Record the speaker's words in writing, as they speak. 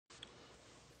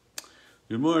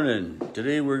Good morning.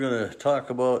 Today we're going to talk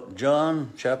about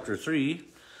John chapter 3,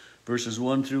 verses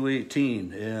 1 through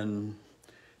 18. And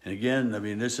again, I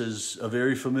mean, this is a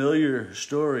very familiar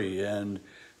story and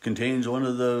contains one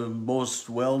of the most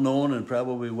well-known and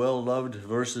probably well-loved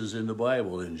verses in the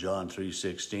Bible in John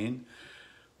 3:16.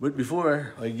 But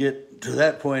before I get to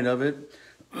that point of it,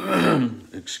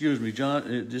 excuse me,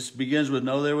 this begins with,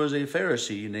 now there was a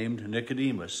Pharisee named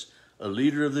Nicodemus, a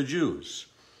leader of the Jews,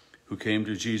 who came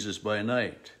to Jesus by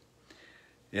night.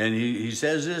 And he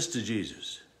says this to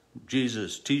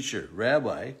Jesus, teacher,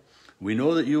 rabbi, we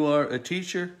know that you are a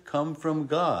teacher come from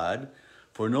God,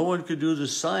 for no one could do the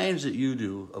signs that you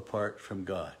do apart from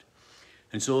God.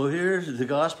 And so here the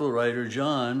gospel writer,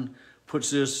 John, puts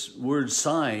this word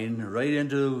sign right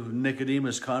into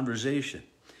Nicodemus' conversation.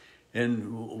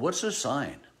 And what's a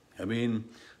sign? I mean,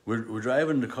 we're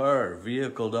driving the car,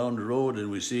 vehicle down the road, and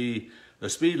we see a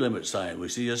speed limit sign, we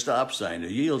see a stop sign, a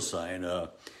yield sign, an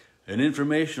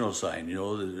informational sign,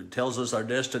 that tells us our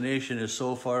destination is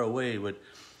so far away. But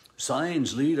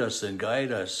signs lead us and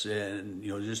guide us and,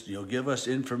 give us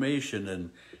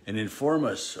information and inform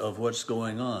us of what's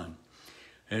going on.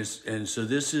 And so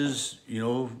this is,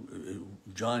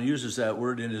 John uses that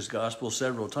word in his gospel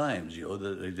several times,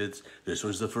 this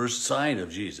was the first sign of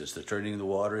Jesus, the turning the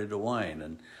water into wine.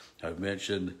 And I've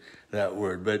mentioned that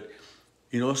word. But,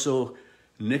 so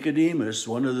Nicodemus,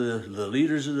 one of the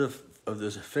leaders of the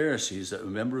Pharisees, a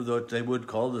member of what they would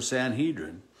call the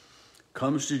Sanhedrin,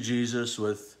 comes to Jesus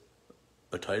with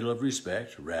a title of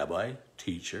respect, rabbi,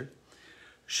 teacher,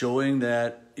 showing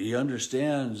that he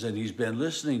understands and he's been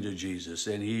listening to Jesus,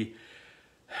 and he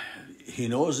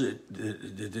knows that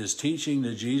this teaching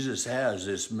that Jesus has,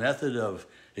 this method of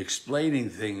explaining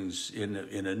things in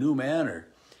a new manner,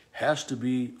 has to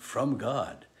be from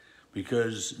God,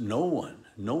 because no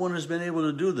one has been able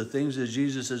to do the things that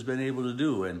Jesus has been able to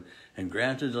do. And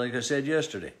granted, like I said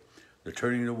yesterday, the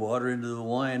turning the water into the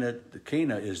wine at the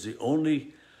Cana is the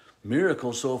only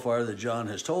miracle so far that John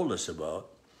has told us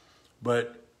about.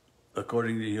 But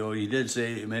according to, he did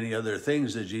say many other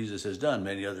things that Jesus has done,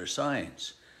 many other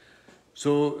signs.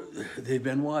 So they've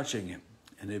been watching him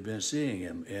and they've been seeing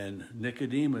him, and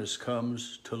Nicodemus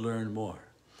comes to learn more.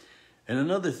 And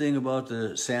another thing about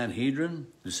the Sanhedrin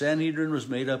was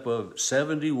made up of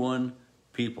 71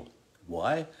 people.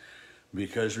 Why?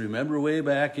 Because remember way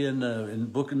back in the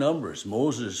book of Numbers,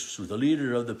 Moses was the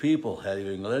leader of the people,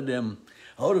 having led them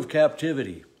out of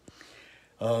captivity.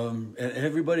 And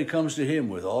everybody comes to him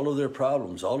with all of their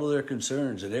problems, all of their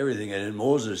concerns and everything. And then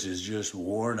Moses is just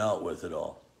worn out with it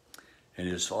all. And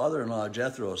his father-in-law,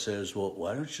 Jethro, says, well,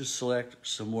 why don't you select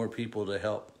some more people to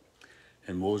help?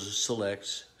 And Moses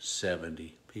selects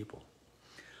 70 people.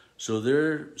 So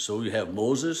you have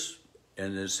Moses,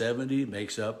 and the 70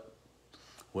 makes up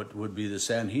what would be the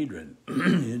Sanhedrin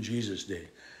in Jesus' day.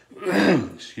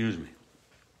 Excuse me.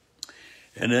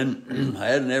 And then I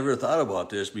hadn't ever thought about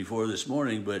this before this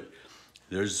morning, but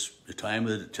there's a time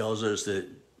that it tells us that,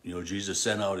 Jesus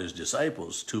sent out his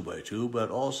disciples 2 by 2,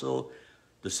 but also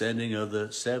the sending of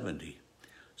the 70.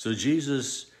 So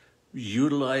Jesus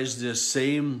utilized this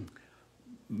same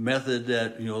method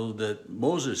that that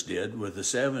Moses did with the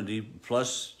 70,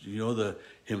 plus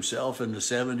himself and the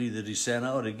 70 that he sent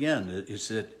out. Again, it's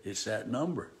that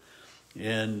number.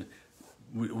 And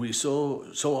we so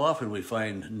often we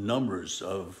find numbers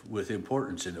with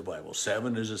importance in the Bible.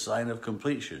 7 is a sign of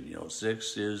completion.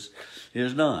 6 is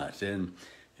not. And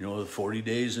 40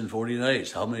 days and 40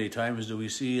 nights. How many times do we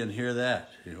see and hear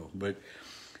that? But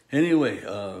anyway,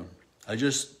 I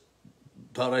just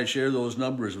thought I'd share those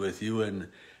numbers with you, and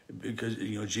because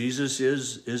Jesus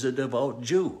is a devout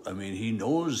Jew. I mean, he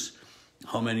knows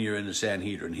how many are in the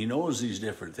Sanhedrin. He knows these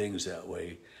different things that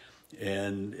way.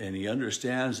 And he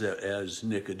understands that as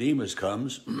Nicodemus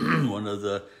comes, one of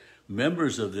the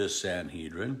members of this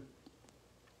Sanhedrin,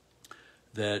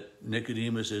 that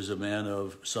Nicodemus is a man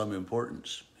of some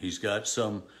importance. He's got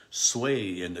some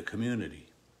sway in the community.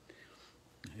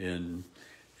 And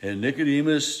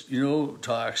Nicodemus,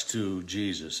 talks to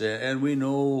Jesus. And we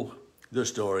know the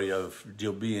story of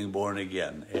being born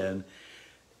again. And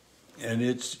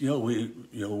it's,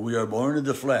 we are born in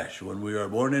the flesh. When we are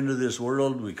born into this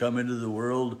world, we come into the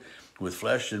world with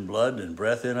flesh and blood and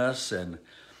breath in us. And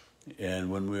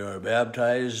when we are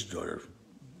baptized or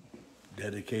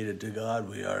dedicated to God,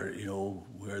 we are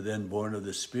then born of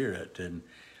the Spirit. And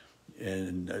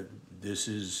this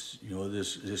is,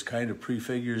 this kind of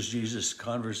prefigures Jesus'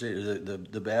 conversation,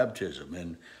 the baptism.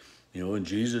 And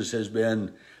Jesus has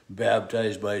been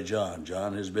baptized by John.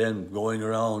 John has been going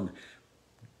around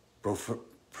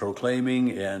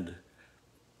proclaiming and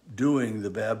doing the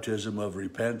baptism of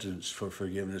repentance for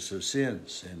forgiveness of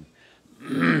sins.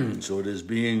 And so it is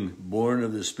being born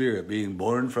of the Spirit, being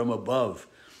born from above,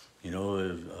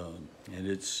 and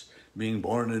it's being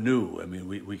born anew. I mean,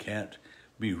 we can't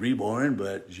be reborn,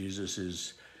 but Jesus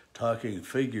is talking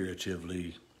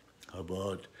figuratively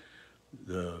about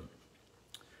the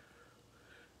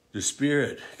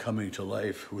Spirit coming to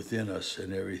life within us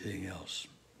and everything else.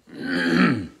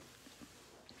 And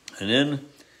then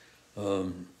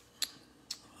I'm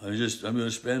going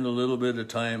to spend a little bit of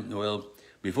time. Well,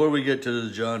 before we get to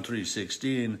John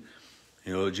 3:16,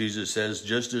 Jesus says,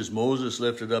 just as Moses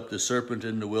lifted up the serpent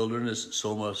in the wilderness,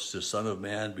 so must the Son of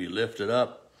Man be lifted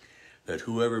up, that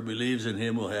whoever believes in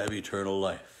him will have eternal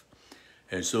life.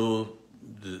 And so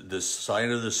the sign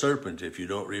of the serpent, if you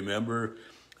don't remember,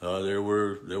 there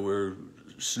were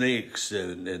snakes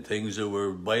and things that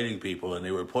were biting people, and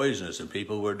they were poisonous, and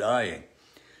people were dying.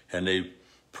 And they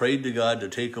prayed to God to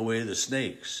take away the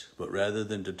snakes, but rather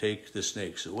than to take the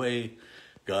snakes away,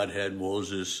 God had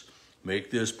Moses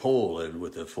make this pole and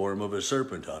with the form of a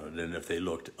serpent on it. And if they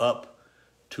looked up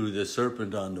to the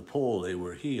serpent on the pole, they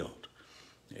were healed.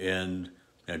 And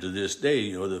to this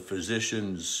day, the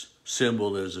physician's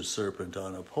symbol is a serpent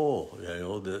on a pole,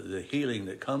 the healing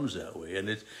that comes that way. And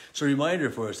it's a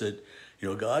reminder for us that,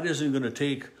 God isn't going to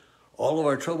take all of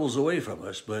our troubles away from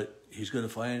us, but he's going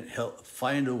to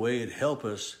find a way to help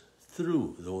us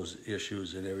through those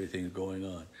issues and everything going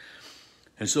on.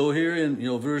 And so here in,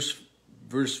 verse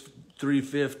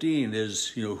 3:15 is,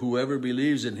 whoever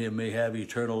believes in him may have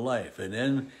eternal life.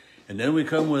 And then we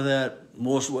come with that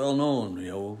most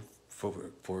well-known,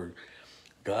 for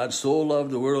God so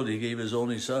loved the world, he gave his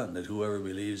only Son, that whoever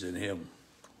believes in him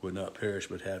would not perish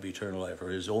but have eternal life, or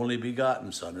his only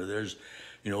begotten Son, or there's,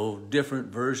 different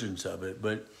versions of it.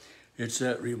 But it's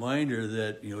that reminder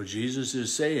that, Jesus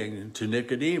is saying to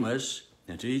Nicodemus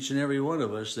and to each and every one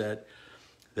of us that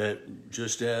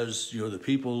just as, the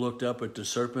people looked up at the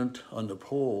serpent on the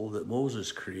pole that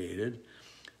Moses created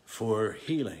for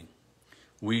healing,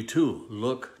 we too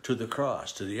look to the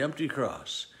cross, to the empty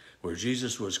cross, where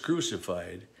Jesus was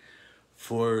crucified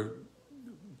for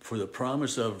the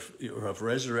promise of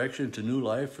resurrection to new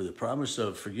life, for the promise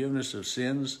of forgiveness of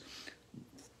sins,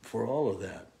 for all of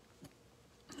that.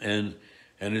 And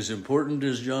as important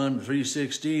as John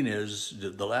 3:16 is,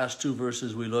 the last two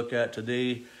verses we look at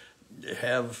today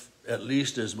have at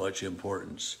least as much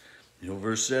importance.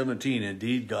 Verse 17,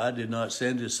 indeed, God did not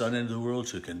send his Son into the world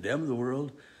to condemn the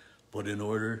world, but in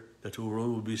order that the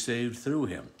world would be saved through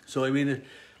him. So,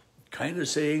 kind of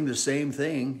saying the same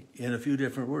thing in a few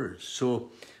different words. So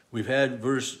we've had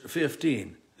verse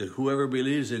 15, that whoever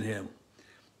believes in him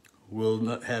will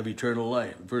not have eternal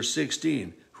life. Verse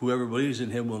 16, whoever believes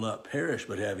in him will not perish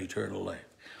but have eternal life.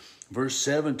 Verse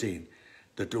 17,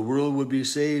 that the world would be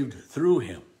saved through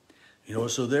him.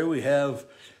 So there we have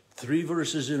three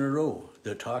verses in a row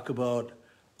that talk about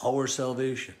our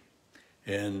salvation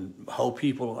and how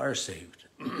people are saved.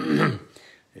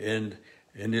 and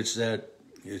it's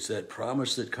that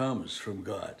promise that comes from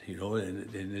God,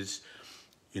 and it's,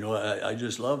 I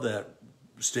just love that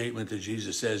statement that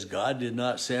Jesus says, God did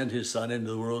not send his Son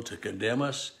into the world to condemn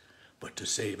us, but to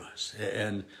save us.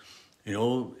 And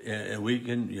we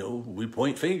can, we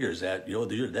point fingers at,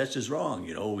 that's just wrong.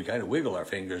 We kind of wiggle our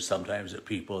fingers sometimes at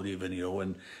people even,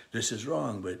 when this is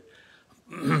wrong. But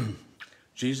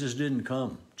Jesus didn't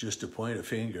come just to point a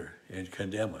finger and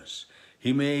condemn us.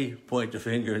 He may point the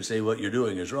finger and say what you're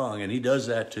doing is wrong, and he does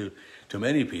that to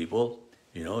many people.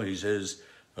 He says,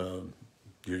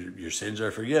 your sins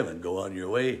are forgiven. Go on your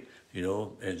way,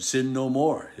 and sin no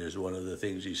more is one of the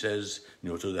things he says,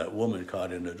 to that woman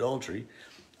caught in adultery.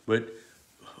 But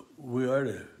we are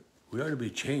to be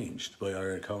changed by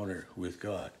our encounter with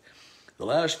God. The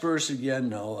last verse again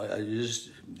now is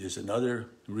another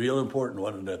real important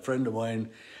one, and a friend of mine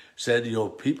said,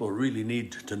 people really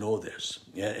need to know this.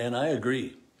 And I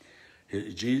agree.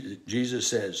 Jesus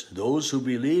says, those who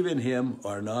believe in him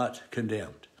are not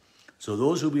condemned. So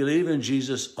those who believe in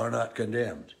Jesus are not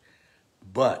condemned.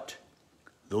 But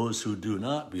those who do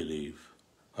not believe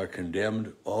are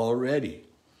condemned already,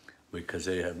 because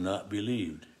they have not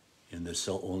believed in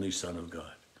the only Son of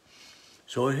God.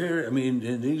 So here,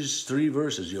 in these three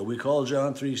verses, we call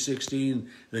John 3:16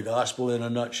 the gospel in a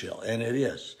nutshell, and it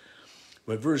is.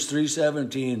 But verse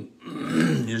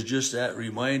 3:17 is just that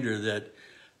reminder that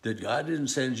God didn't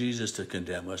send Jesus to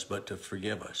condemn us, but to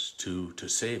forgive us, to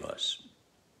save us.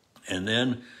 And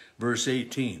then verse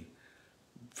 18,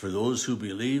 for those who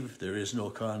believe, there is no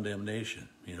condemnation,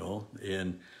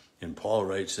 and Paul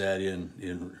writes that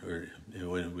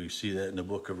when we see that in the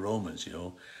book of Romans,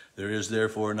 there is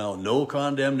therefore now no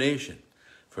condemnation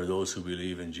for those who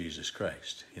believe in Jesus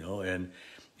Christ, you know, and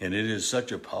it is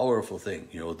such a powerful thing.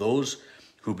 You know, those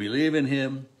who believe in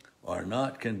him are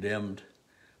not condemned,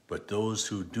 but those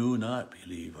who do not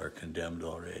believe are condemned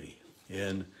already.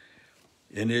 And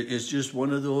it's just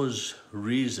one of those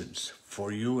reasons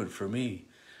for you and for me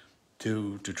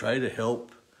to try to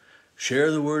help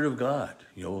share the word of God,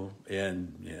 you know,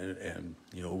 and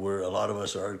you know, where a lot of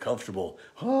us are uncomfortable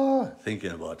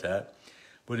thinking about that.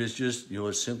 But it's just, you know,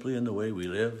 it's simply in the way we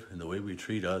live, in the way we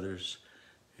treat others,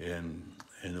 and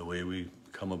in the way we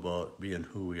come about being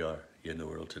who we are in the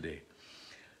world today.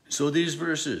 So these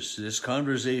verses, this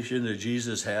conversation that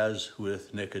Jesus has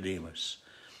with Nicodemus,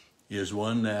 is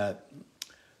one that,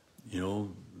 you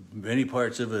know, many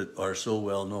parts of it are so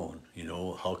well known. You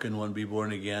know, how can one be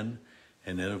born again?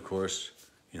 And then, of course,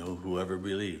 you know, whoever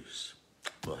believes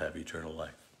will have eternal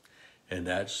life. And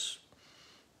that's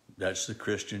the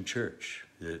Christian church,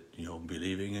 that, you know,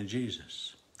 believing in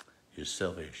Jesus is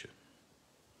salvation.